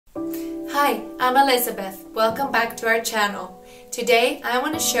Hi, I'm Elisabeth. Welcome back to our channel. Today I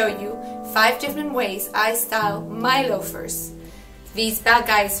want to show you 5 different ways I style my loafers. These bad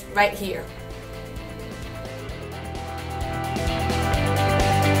guys right here.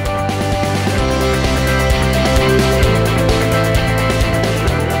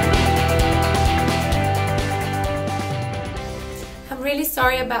 I'm really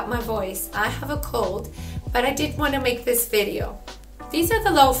sorry about my voice. I have a cold, but I did want to make this video. These are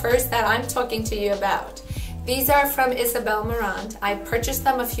the loafers that I'm talking to you about. These are from Isabel Marant. I purchased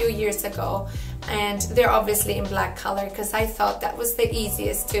them a few years ago and they're obviously in black color because I thought that was the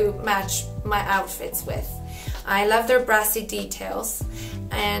easiest to match my outfits with. I love their brassy details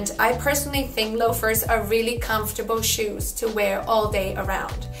and I personally think loafers are really comfortable shoes to wear all day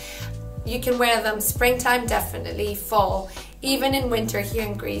around. You can wear them springtime, definitely, fall, even in winter here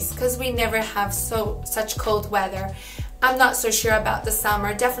in Greece because we never have such cold weather. I'm not so sure about the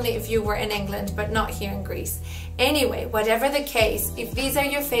summer, definitely if you were in England, but not here in Greece. Anyway, whatever the case, if these are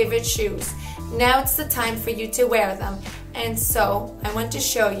your favorite shoes, now it's the time for you to wear them. And so, I want to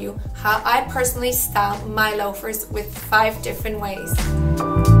show you how I personally style my loafers with 5 different ways.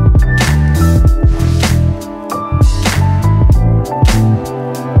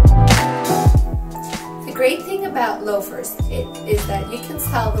 The great thing about loafers is that you can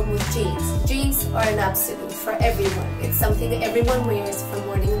style them with jeans. Jeans are an absolute for everyone. It's something that everyone wears from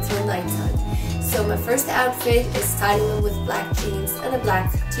morning until nighttime. So my first outfit is styling them with black jeans and a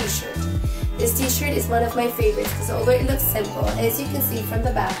black t-shirt. This t-shirt is one of my favorites because although it looks simple, as you can see from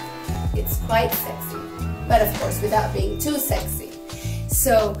the back, it's quite sexy. But of course without being too sexy.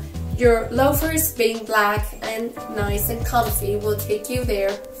 So your loafers being black and nice and comfy will take you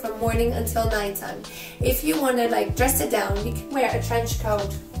there from morning until nighttime. If you want to dress it down, you can wear a trench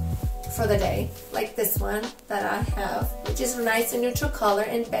coat for the day, like this one that I have, which is a nice and neutral color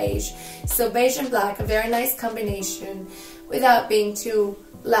in beige. So beige and black, a very nice combination. Without being too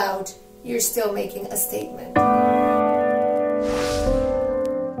loud, you're still making a statement.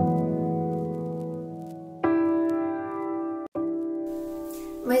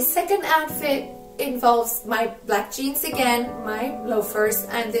 My second outfit involves my black jeans again, my loafers,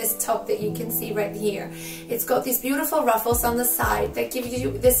 and this top that you can see right here. It's got these beautiful ruffles on the side that give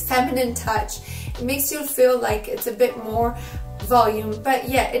you this feminine touch. It makes you feel like it's a bit more volume, but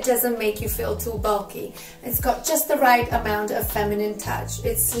yet it doesn't make you feel too bulky. It's got just the right amount of feminine touch.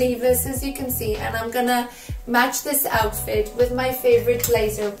 It's sleeveless, as you can see, and I'm gonna match this outfit with my favorite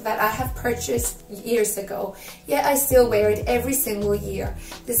blazer that I have purchased years ago, yet I still wear it every single year.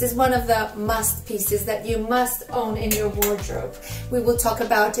 This is one of the must pieces that you must own in your wardrobe. We will talk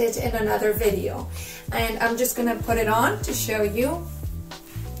about it in another video, and I'm just gonna put it on to show you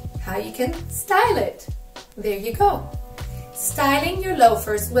how you can style it. There you go. Styling your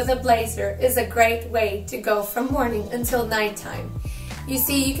loafers with a blazer is a great way to go from morning until nighttime. You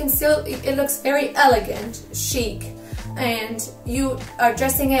see, you can still, it looks very elegant, chic, and you are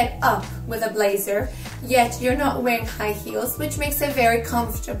dressing it up with a blazer, yet you're not wearing high heels, which makes it very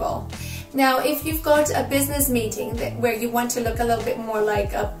comfortable. Now, if you've got a business meeting where you want to look a little bit more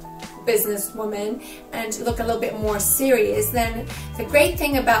like a businesswoman and look a little bit more serious, then the great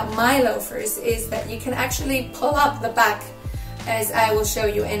thing about my loafers is that you can actually pull up the back, as I will show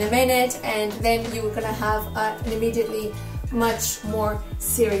you in a minute, and then you're gonna have an immediately much more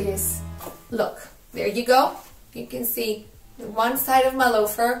serious look. There you go. You can see one side of my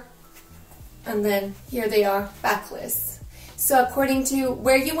loafer, and then here they are, backless. So according to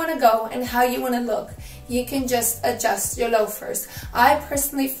where you want to go and how you want to look, you can just adjust your loafers. I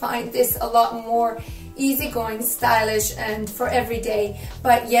personally find this a lot more easygoing, stylish, and for every day.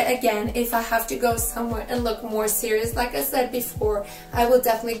 But yet again, if I have to go somewhere and look more serious, like I said before, I will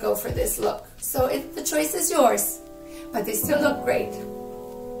definitely go for this look. So the choice is yours, but they still look great.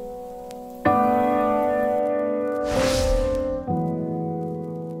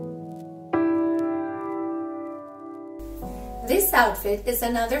 This outfit is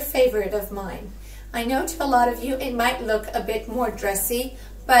another favorite of mine. I know to a lot of you it might look a bit more dressy,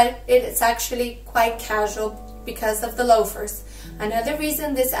 but it's actually quite casual because of the loafers. Another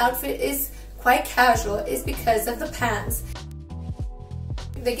reason this outfit is quite casual is because of the pants.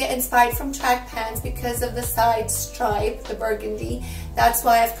 They get inspired from track pants because of the side stripe, the burgundy. That's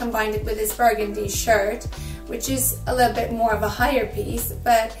why I've combined it with this burgundy shirt, which is a little bit more of a higher piece,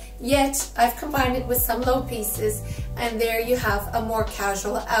 but yet I've combined it with some low pieces, and there you have a more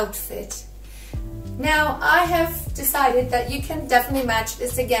casual outfit. Now, I have decided that you can definitely match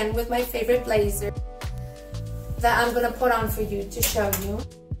this again with my favorite blazer that I'm going to put on for you to show you.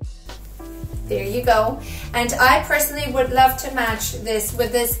 There you go. And I personally would love to match this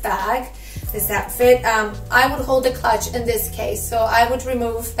with this bag, this outfit. I would hold the clutch in this case, so I would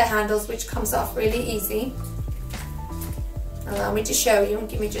remove the handles, which comes off really easy. Allow me to show you.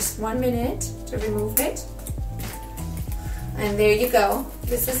 Give me just 1 minute to remove it. And there you go.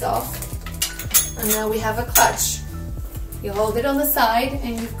 This is off. And now we have a clutch. You hold it on the side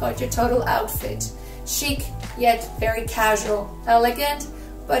and you've got your total outfit. Chic, yet very casual. Elegant,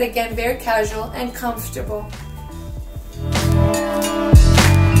 but again very casual and comfortable.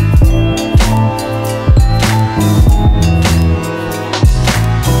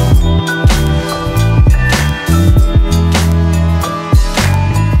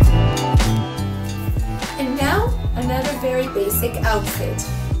 And now, another very basic outfit.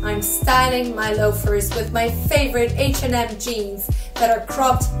 I'm styling my loafers with my favorite H&M jeans that are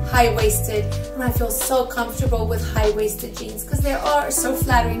cropped, high-waisted, and I feel so comfortable with high-waisted jeans because they are so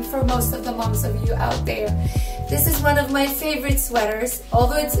flattering for most of the moms of you out there. This is one of my favorite sweaters,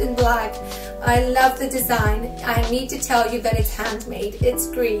 although it's in black. I love the design. I need to tell you that it's handmade, it's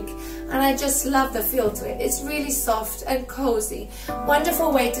Greek, and I just love the feel to it. It's really soft and cozy.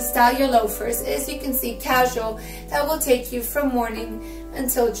 Wonderful way to style your loafers. As you can see, casual, that will take you from morning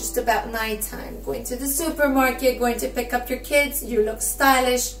until just about nighttime. Going to the supermarket, going to pick up your kids, you look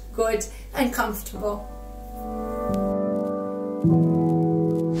stylish, good, and comfortable.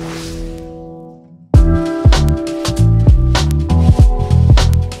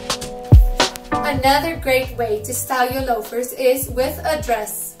 Another great way to style your loafers is with a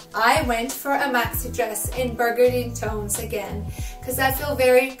dress. I went for a maxi dress in burgundy tones again because I feel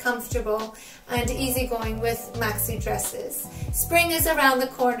very comfortable and easygoing with maxi dresses. Spring is around the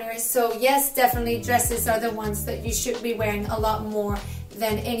corner, so yes, definitely dresses are the ones that you should be wearing a lot more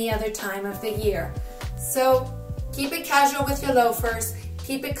than any other time of the year. So keep it casual with your loafers,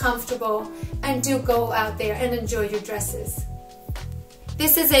 keep it comfortable, and do go out there and enjoy your dresses.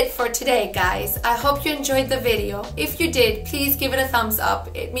 This is it for today, guys. I hope you enjoyed the video. If you did, please give it a thumbs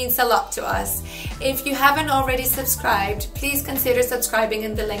up. It means a lot to us. If you haven't already subscribed, please consider subscribing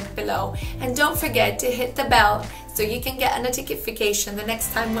in the link below. And don't forget to hit the bell so you can get a notification the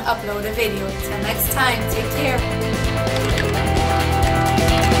next time we upload a video. Till next time, take care.